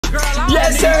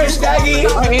Yes, sir, Staggy.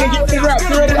 Get ready to rap.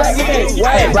 Get ready to rap.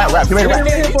 Wait, rap. Get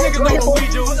ready to rap.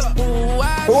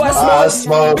 Who I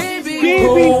smoke?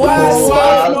 Who I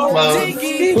smoke?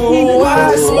 Who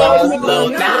I smoke? Lil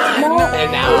Nas.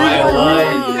 And now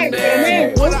I wonder.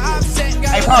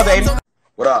 Hey, Paul, baby.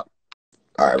 What up?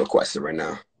 All right, requesting right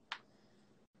now.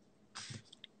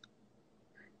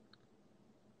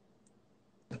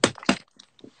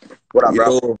 What up,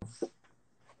 bro? Yo.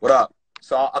 What up?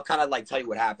 So I'll kind of like tell you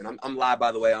what happened. I'm live,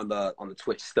 by the way, on the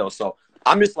Twitch still. So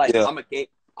I'm just like I'm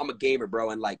a gamer, bro,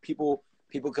 and like people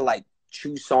could like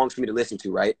choose songs for me to listen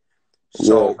to, right?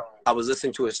 So I was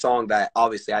listening to a song that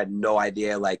obviously I had no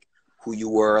idea like who you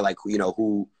were, like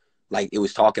who like it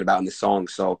was talking about in the song.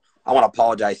 So I want to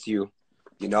apologize to you,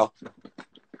 you know.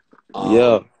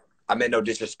 I meant no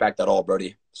disrespect at all,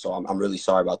 Brody. So I'm really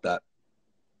sorry about that.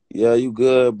 Yeah, you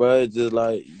good, bro. Just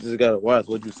like you just gotta watch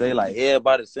what you say. Like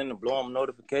everybody sending blow them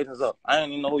notifications up. I didn't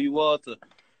even know who you was to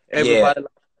everybody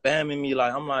like, spamming me.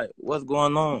 Like I'm like, what's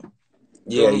going on?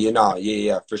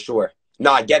 Yeah, for sure.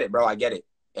 No, I get it, bro. I get it,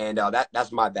 and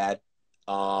that's my bad.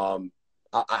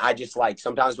 I just like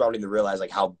sometimes bro, I don't even realize like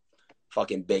how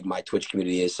fucking big my Twitch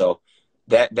community is. So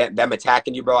them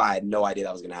attacking you, bro, I had no idea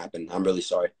that was gonna happen. I'm really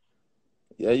sorry.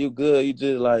 Yeah, you good. You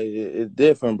just like it's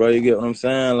different, bro. You get what I'm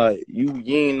saying? Like you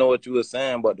ain't know what you were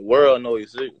saying, but the world know you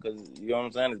shit because you know what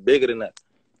I'm saying. It's bigger than that.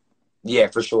 Yeah,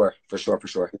 for sure.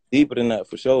 It's deeper than that,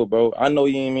 for sure, bro. I know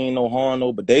you ain't mean no harm,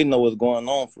 no, but they know what's going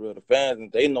on for real. The fans,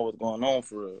 and they know what's going on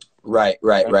for real. Right.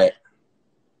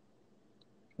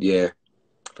 Yeah,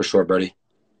 for sure, buddy.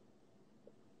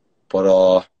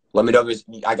 But let me know if there's.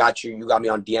 I got you. You got me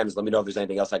on DMs. Let me know if there's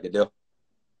anything else I could do.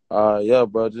 Yeah,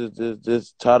 bro.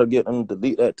 Just try to get them to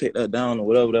delete that, take that down, or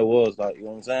whatever that was. Like, you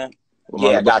know what I'm saying?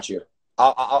 Yeah, I got you.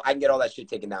 I can get all that shit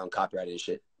taken down, copyrighted and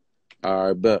shit. All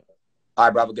right, bet. All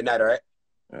right, brother. Good night. All right.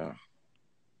 Yeah.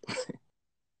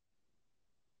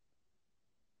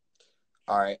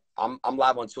 All right. I'm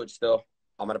live on Twitch still.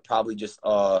 I'm gonna probably just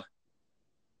nah,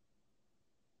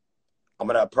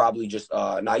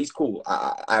 he's cool.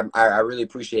 I really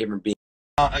appreciate him being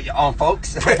on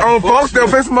folks. On folks, they'll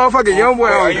face motherfucking young boy.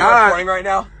 Are you recording right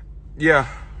now? Yeah.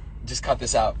 Just cut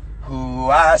this out. Who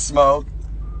I smoke.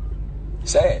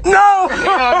 Say it. No!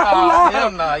 Hell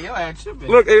no, you ain't tripping.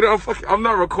 Look, Aiden, I'm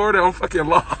not recording, I'm fucking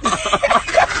live.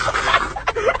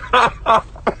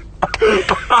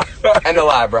 End the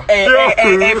live, bro. Hey,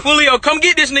 Foolio, come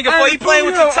get this nigga before he playing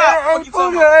with your top.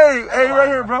 Hey, right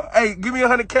here, bro. Hey, give me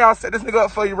 100K, I'll set this nigga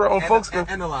up for you, bro. On folks. End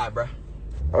the live, bro.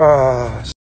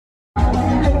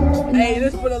 Hey,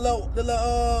 this for the little,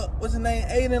 what's his name?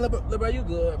 Aiden, little bro, you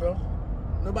good, bro.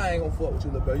 Nobody ain't gonna fuck with you,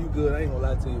 little bro. You good, I ain't gonna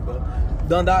lie to you, bro.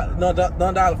 Don't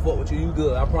dollar fuck with you, you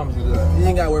good. I promise you good. You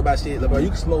ain't gotta worry about shit, little bro. You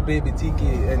can smoke Baby T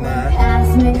Kid at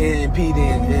 9, and Pete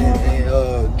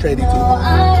and Trey D2,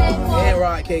 and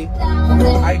Rod K.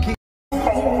 I keep...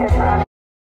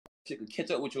 Shit could catch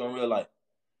up with you in real life.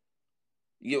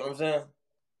 You get what I'm saying?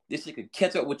 This shit could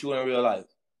catch up with you in real life.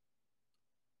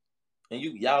 And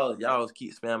y'all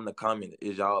keep spamming the comment.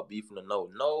 Is y'all beefing or no?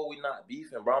 No, we not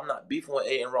beefing, bro. I'm not beefing with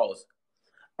Aiden Ross.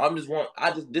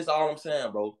 This all I'm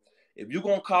saying, bro. If you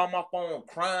gonna call my phone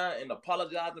crying and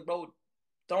apologizing, bro,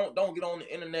 don't get on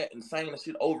the internet and saying the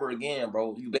shit over again,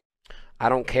 bro. I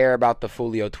don't care about the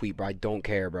Foolio tweet, bro. I don't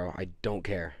care, bro. I don't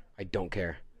care.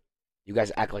 You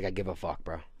guys act like I give a fuck,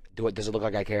 bro. Does it look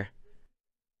like I care?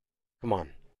 Come on.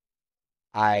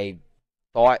 I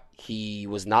thought he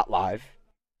was not live.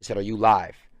 I said, are you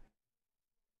live?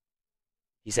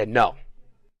 He said no.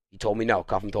 He told me no.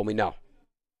 Cuffham told me no.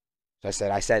 So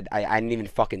I said I didn't even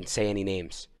fucking say any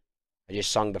names. I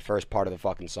just sung the first part of the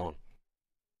fucking song.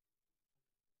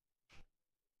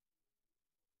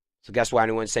 So guess what?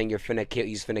 Anyone saying he's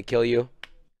finna kill you?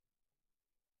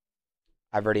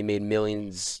 I've already made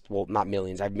millions. Well, not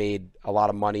millions. I've made a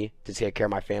lot of money to take care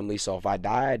of my family. So if I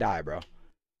die, I die, bro. I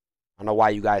don't know why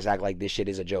you guys act like this shit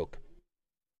is a joke.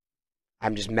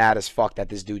 I'm just mad as fuck that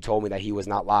this dude told me that he was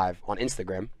not live on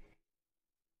Instagram.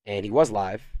 And he was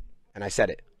live. And I said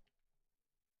it.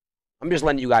 I'm just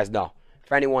letting you guys know.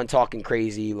 For anyone talking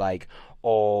crazy, like,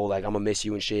 oh, like, I'm gonna miss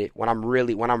you and shit. When I'm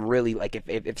really, like,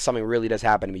 if something really does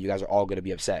happen to me, you guys are all gonna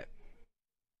be upset.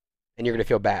 And you're gonna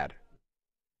feel bad.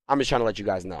 I'm just trying to let you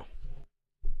guys know.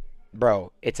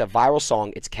 Bro, it's a viral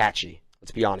song. It's catchy.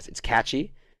 Let's be honest. It's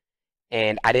catchy.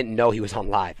 And I didn't know he was on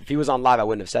live. If he was on live, I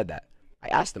wouldn't have said that. I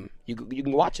asked him, you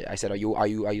can watch it. I said, are you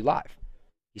live?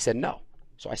 He said no.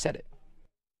 So I said it.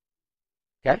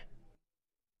 Okay?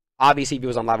 Obviously, if he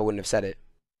was on live, I wouldn't have said it.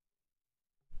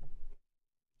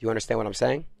 Do you understand what I'm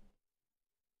saying?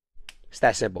 It's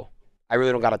that simple. I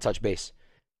really don't got to touch base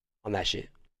on that shit.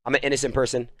 I'm an innocent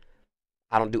person.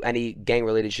 I don't do any gang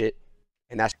related shit,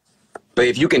 and that's. But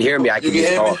if you can hear me, I can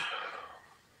just talk.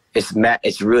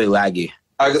 It's really laggy.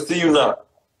 I can see you now.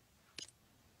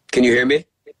 Can you hear me?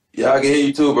 Yeah, I can hear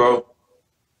you too, bro.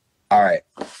 All right.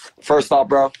 First off,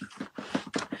 bro,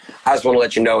 I just want to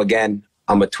let you know again,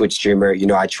 I'm a Twitch streamer. You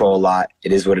know, I troll a lot.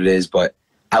 It is what it is, but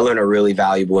I learned a really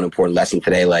valuable and important lesson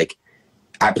today. Like,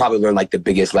 I probably learned like the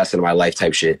biggest lesson of my life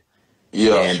type shit.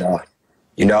 Yeah. And,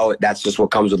 you know, that's just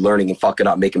what comes with learning and fucking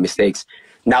up, making mistakes.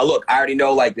 Now, look, I already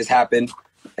know, like, this happened.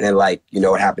 And then, like, you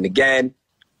know, it happened again.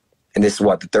 And this is,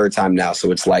 what, the third time now.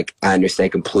 So it's like, I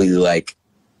understand completely, like,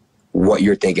 what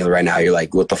you're thinking right now. You're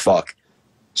like, what the fuck?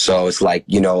 So it's like,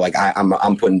 you know, like,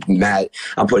 I'm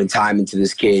putting time into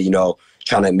this kid, you know,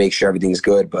 trying to make sure everything's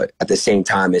good. But at the same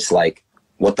time, it's like,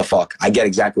 what the fuck? I get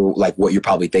exactly, like, what you're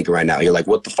probably thinking right now. You're like,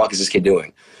 what the fuck is this kid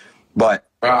doing? But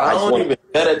I don't even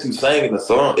get that you singing the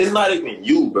song. It's not even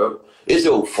you, bro. It's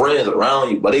your friends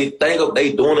around you, but they think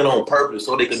they doing it on purpose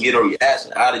so they can get a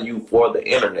reaction out of you for the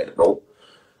internet, bro.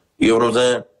 You know what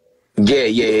I'm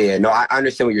saying? Yeah. No, I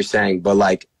understand what you're saying, but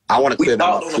like, I want to clear that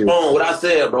up too. On the phone, what I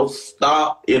said, bro,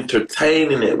 stop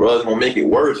entertaining it, bro. It's gonna make it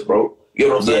worse, bro. You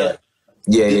know what I'm saying?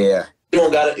 Yeah. You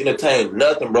don't gotta entertain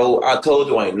nothing, bro. I told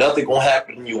you ain't nothing gonna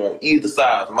happen to you on either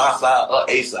side, my side or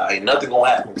A side. Ain't nothing gonna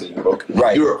happen to you, bro.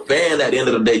 Right. You're a fan at the end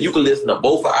of the day. You can listen to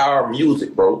both of our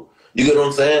music, bro. You get what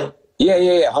I'm saying?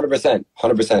 Yeah. 100%.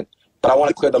 But I want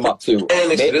to clear them up too. And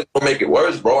this shit is gonna make it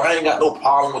worse, bro. I ain't got no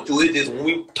problem with you. It's just when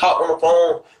we talk on the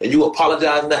phone and you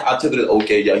apologize and that, I took it as,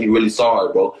 okay, yeah, he really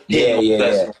sorry, bro.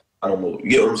 Yeah. I don't know. You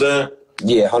get what I'm saying?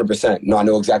 Yeah, 100%. No, I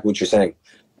know exactly what you're saying.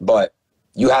 But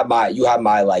you have my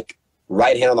like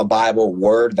right hand on the Bible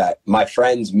word that my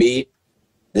friends, me,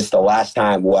 this is the last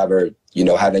time we'll ever, you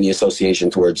know, have any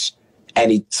association towards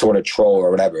any sort of troll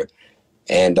or whatever.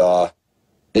 And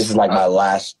this is like my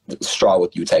last straw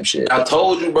with you type shit. I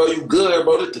told you, bro, you good,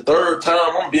 bro. This is the third time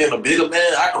I'm being a bigger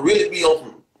man. I can really be on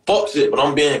some fuck shit, but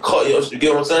I'm being caught. You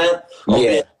get what I'm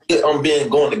saying? I'm being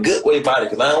going the good way about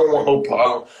it because I don't want no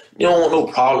problem. You don't want no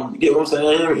problem. You get what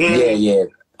I'm saying? Yeah.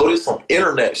 Bro, this some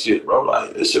internet shit, bro.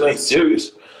 Like, this shit ain't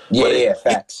serious. Yeah,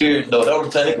 facts. Serious, though. That's what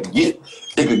I'm saying.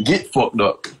 It could get fucked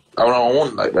up. I don't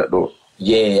want it like that, though.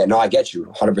 Yeah. No, I get you.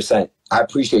 100%. I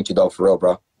appreciate you, though, for real,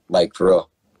 bro. Like, for real.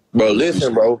 Bro,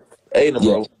 listen, bro. Aiden,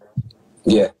 bro.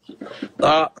 Yeah.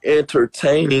 Stop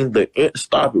entertaining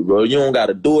stop it, bro. You don't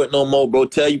gotta do it no more, bro.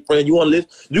 Tell your friend you want to listen.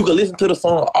 You can listen to the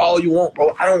song all you want,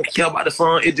 bro. I don't care about the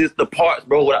song. It's just the parts,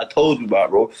 bro. What I told you about,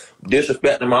 bro.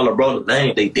 Disrespecting my little brother's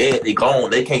name. They dead. They gone.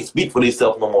 They can't speak for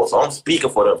themselves no more. So I'm speaking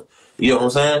for them. You know what I'm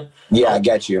saying? Yeah, I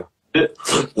get you.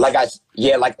 Like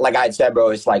I said, bro.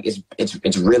 It's like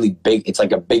it's really big. It's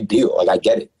like a big deal. Like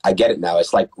I get it now.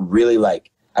 It's like really like.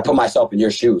 I put myself in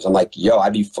your shoes. I'm like, yo,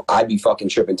 I'd be fucking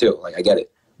tripping too. Like, I get it.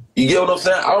 You get what I'm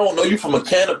saying? I don't know you from a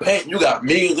can of paint. You got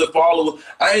millions of followers.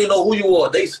 I ain't know who you are.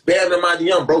 They spamming my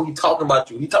DM, bro. He talking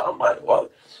about you. He talking about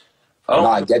what? No,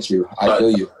 I get you. I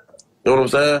feel you. You know what I'm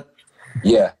saying?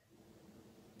 Yeah.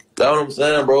 That's what I'm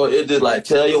saying, bro. It's just like,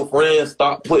 tell your friends,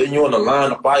 stop putting you on the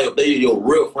line of fire. If they your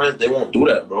real friends, they won't do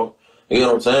that, bro. You know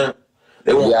what I'm saying?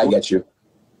 They won't. Yeah, I get you.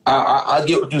 I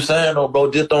get what you're saying, though,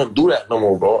 bro. Just don't do that no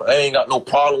more, bro. I ain't got no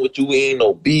problem with you. We ain't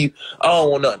no beef. I don't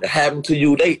want nothing to happen to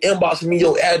you. They inboxing me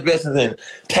your addresses and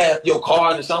tap your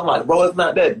card and something. Like, bro, it's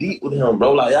not that deep with him,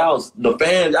 bro. Like, the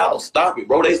fans, y'all stop it,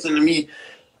 bro. They sending me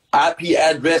IP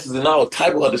addresses and all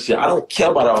type of other shit. I don't care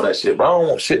about all that shit, bro. I don't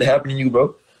want shit to happen to you,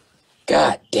 bro.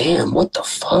 God damn, what the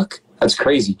fuck? That's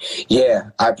crazy. Yeah,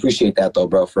 I appreciate that, though,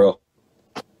 bro, for real.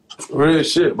 Real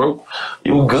shit, bro.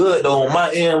 You good, though. On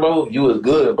my end, bro, you was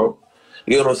good, bro.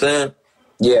 You know what I'm saying?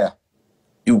 Yeah.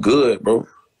 You good, bro.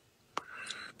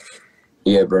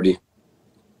 Yeah, Brody.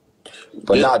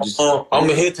 But yeah, nah, just... I'm going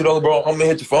to hit you, though, bro. I'm going to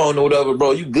hit your phone or whatever,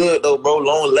 bro. You good, though, bro.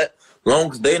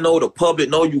 Long as they know, the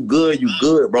public know you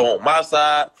good, bro. On my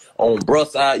side, on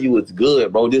bruh's side, you was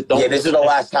good, bro. Just don't... Yeah, this is the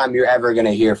last time you're ever going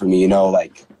to hear from me, you know,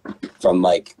 like... From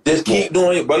like, just keep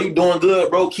doing it, bro. You doing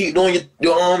good, bro. Keep doing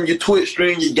your Twitch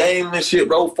stream, your game and shit,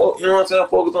 bro. You know what I'm saying?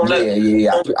 Focus on that.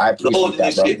 Yeah. I appreciate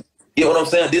that, bro. Shit. You know what I'm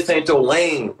saying? This ain't your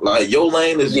lane. Like your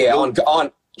lane is. Yeah,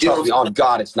 trust me, on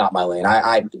God, it's not my lane.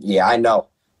 I know.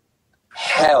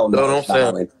 Hell no. You know what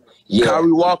I'm saying? Yeah.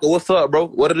 Kyrie Walker, what's up, bro?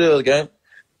 What it is, gang?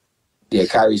 Yeah,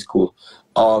 Kyrie's cool.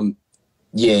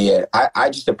 Yeah.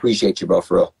 I just appreciate you, bro,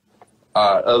 for real.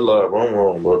 All right, I love it, bro. I'm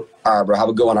wrong, bro. All right, bro. Have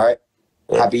a good one. All right.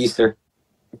 Happy Easter.